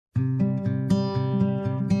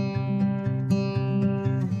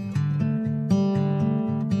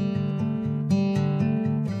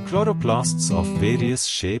Chloroplasts of various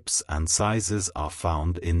shapes and sizes are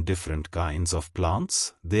found in different kinds of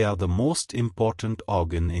plants. They are the most important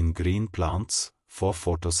organ in green plants for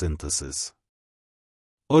photosynthesis.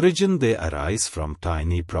 Origin: they arise from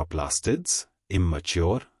tiny proplastids,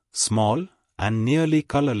 immature, small, and nearly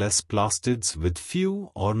colorless plastids with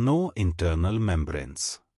few or no internal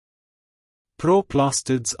membranes.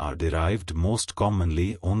 Proplastids are derived most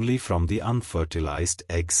commonly only from the unfertilized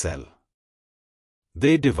egg cell.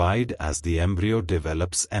 They divide as the embryo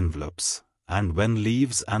develops envelopes, and when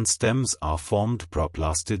leaves and stems are formed,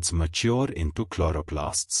 proplastids mature into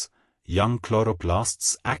chloroplasts. Young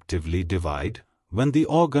chloroplasts actively divide when the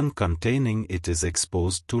organ containing it is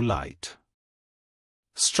exposed to light.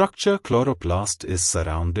 Structure: chloroplast is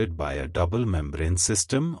surrounded by a double membrane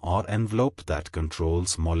system or envelope that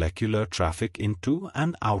controls molecular traffic into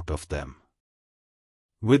and out of them.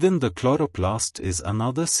 Within the chloroplast is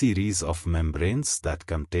another series of membranes that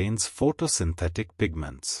contains photosynthetic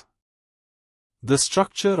pigments. The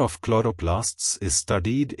structure of chloroplasts is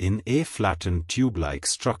studied in a flattened tube-like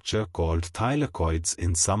structure called thylakoids.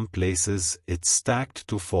 In some places it's stacked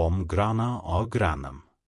to form grana or granum.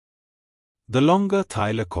 The longer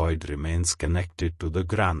thylakoid remains connected to the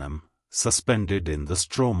granum, suspended in the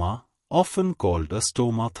stroma, often called a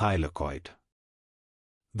stoma thylakoid.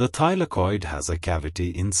 The thylakoid has a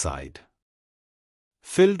cavity inside,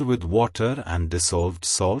 filled with water and dissolved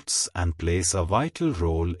salts, and plays a vital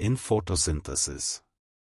role in photosynthesis.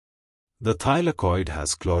 The thylakoid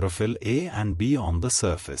has chlorophyll A and B on the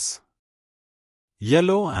surface.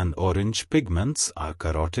 Yellow and orange pigments are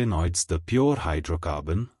carotenoids, the pure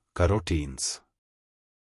hydrocarbon, carotenes.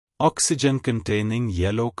 Oxygen-containing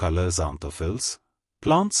yellow color xanthophylls.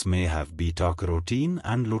 Plants may have beta-carotene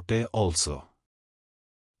and lutein also.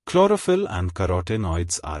 Chlorophyll and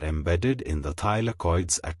carotenoids are embedded in the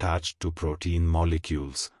thylakoids, attached to protein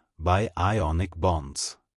molecules by ionic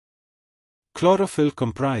bonds. Chlorophyll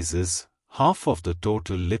comprises half of the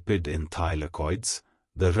total lipid in thylakoids.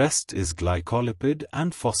 The rest is glycolipid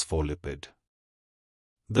and phospholipid.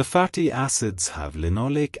 The fatty acids have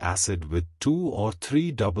linoleic acid with 2 or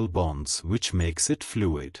 3 double bonds, which makes it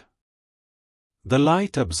fluid. The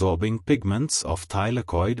light-absorbing pigments of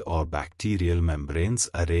thylakoid or bacterial membranes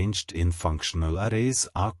arranged in functional arrays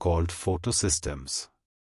are called photosystems.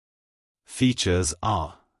 Features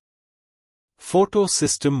are: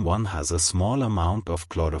 Photosystem I has a small amount of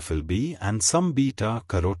chlorophyll B and some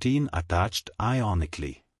beta-carotene attached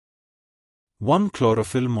ionically. One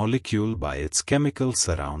chlorophyll molecule by its chemical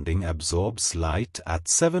surrounding absorbs light at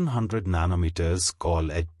 700 nanometers, called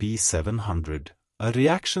at P700. A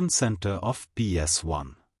reaction center of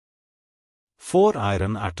PS1. 4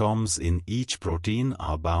 iron atoms in each protein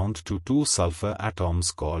are bound to 2 sulfur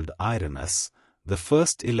atoms called iron S, the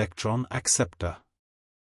first electron acceptor.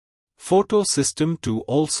 Photosystem II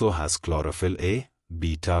also has chlorophyll A,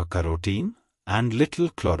 beta-carotene, and little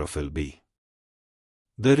chlorophyll B.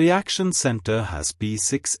 The reaction center has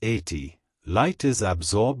P680. Light is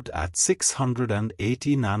absorbed at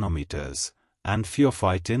 680 nanometers. And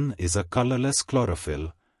pheophytin is a colorless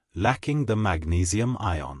chlorophyll, lacking the magnesium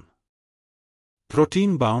ion.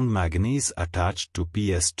 Protein-bound manganese attached to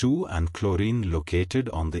PS2 and chlorine located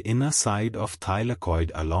on the inner side of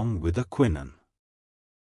thylakoid along with a quinine.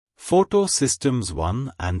 Photosystems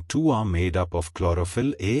I and II are made up of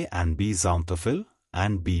chlorophyll A and B, xanthophyll,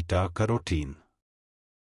 and beta-carotene.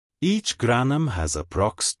 Each granum has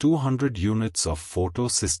approx 200 units of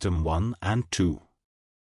photosystem I and II.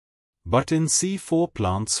 But in C4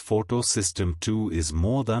 plants, photosystem II is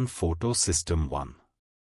more than photosystem I.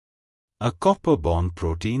 A copper bond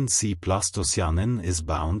protein C plastocyanin is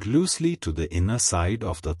bound loosely to the inner side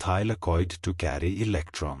of the thylakoid to carry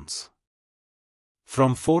electrons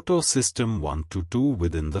from photosystem I to II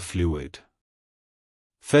within the fluid.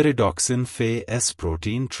 Ferredoxin Fe-S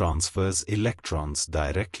protein transfers electrons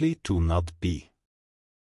directly to NAD-P.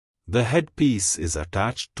 The headpiece is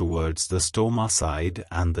attached towards the stoma side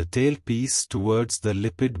and the tailpiece towards the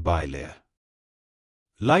lipid bilayer.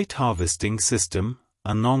 Light harvesting system: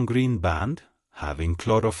 a non-green band, having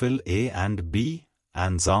chlorophyll A and B,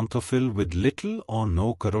 and xanthophyll with little or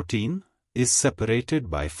no carotene, is separated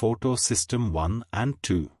by photosystem I and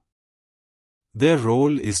II. Their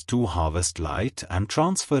role is to harvest light and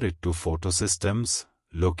transfer it to photosystems,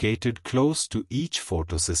 located close to each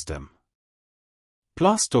photosystem.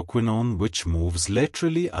 Plastoquinone, which moves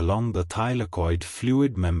laterally along the thylakoid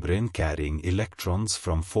fluid membrane carrying electrons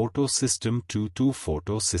from photosystem II to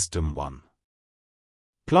photosystem I.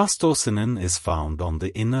 Plastocyanin is found on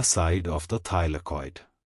the inner side of the thylakoid.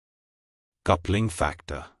 Coupling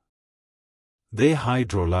factor: they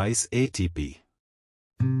hydrolyze ATP.